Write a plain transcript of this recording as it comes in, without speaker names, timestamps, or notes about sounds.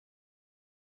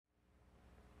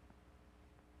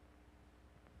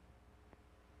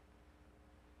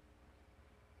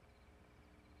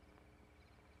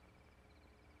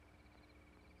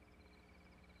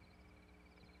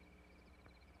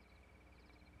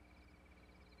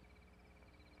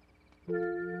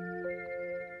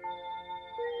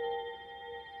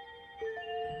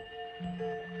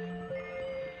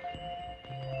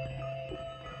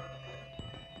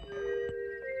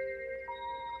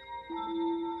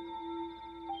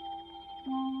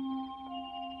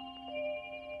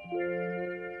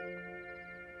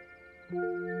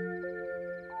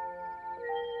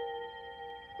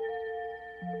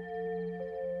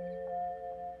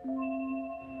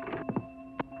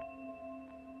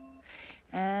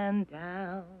And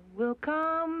down will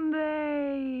come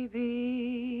baby,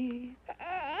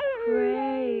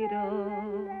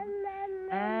 cradle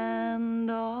and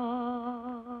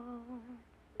all.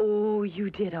 Oh, you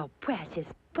did a precious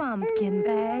pumpkin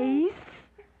face.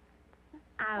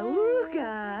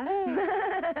 Auga.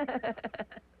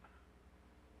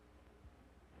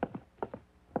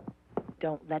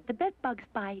 Don't let the bed bugs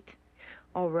bite.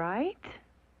 All right?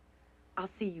 I'll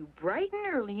see you bright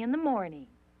and early in the morning.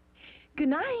 Good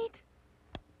night.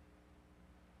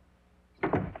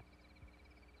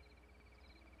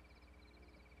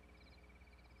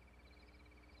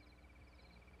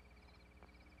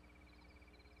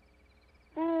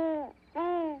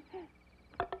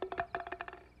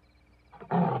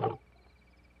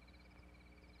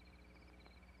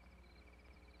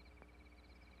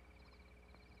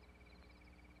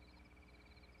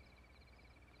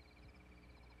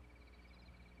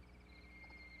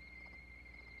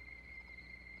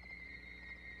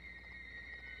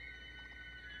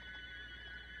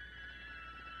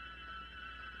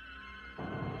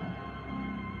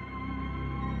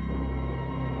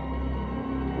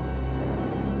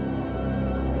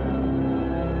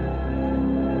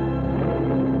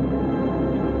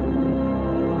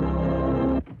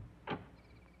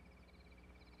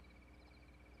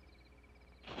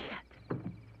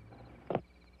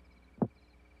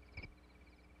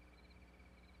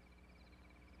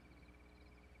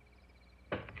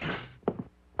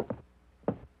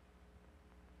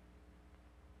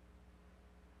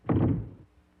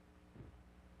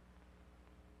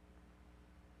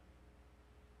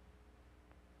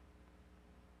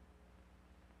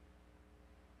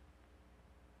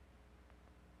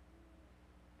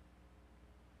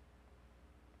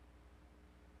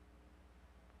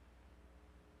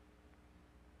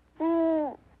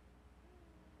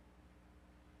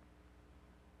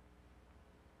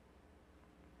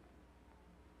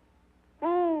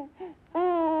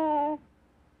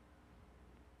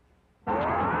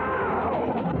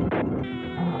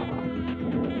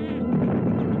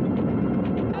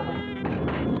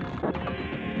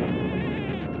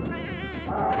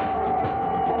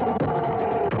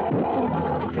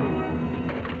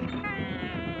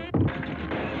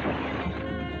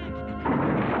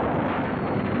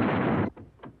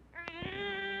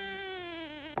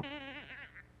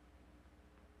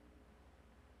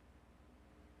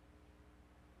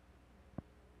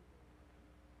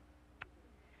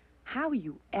 How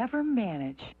you ever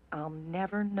manage, I'll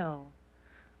never know.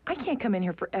 I can't come in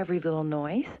here for every little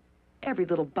noise, every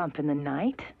little bump in the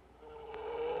night.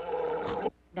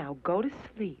 Now go to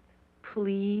sleep,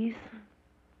 please.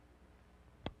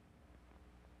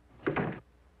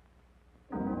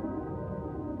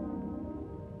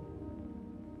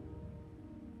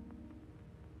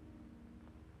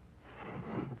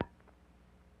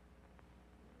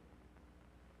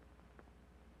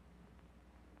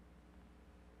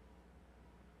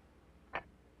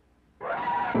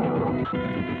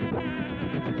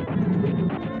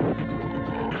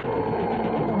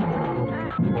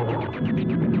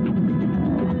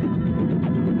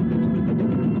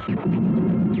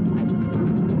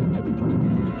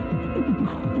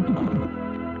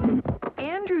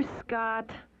 Andrew Scott,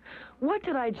 what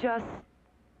did I just...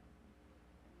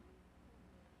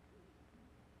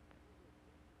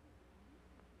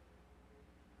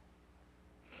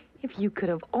 If you could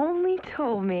have only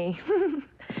told me.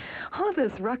 All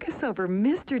this ruckus over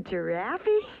Mr. Giraffe?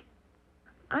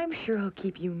 I'm sure he'll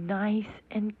keep you nice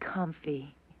and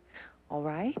comfy. All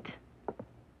right?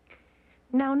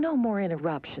 Now, no more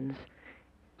interruptions.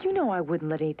 You know I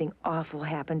wouldn't let anything awful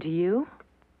happen to you.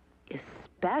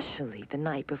 Especially the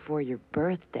night before your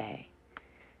birthday.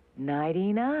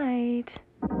 Nighty-night.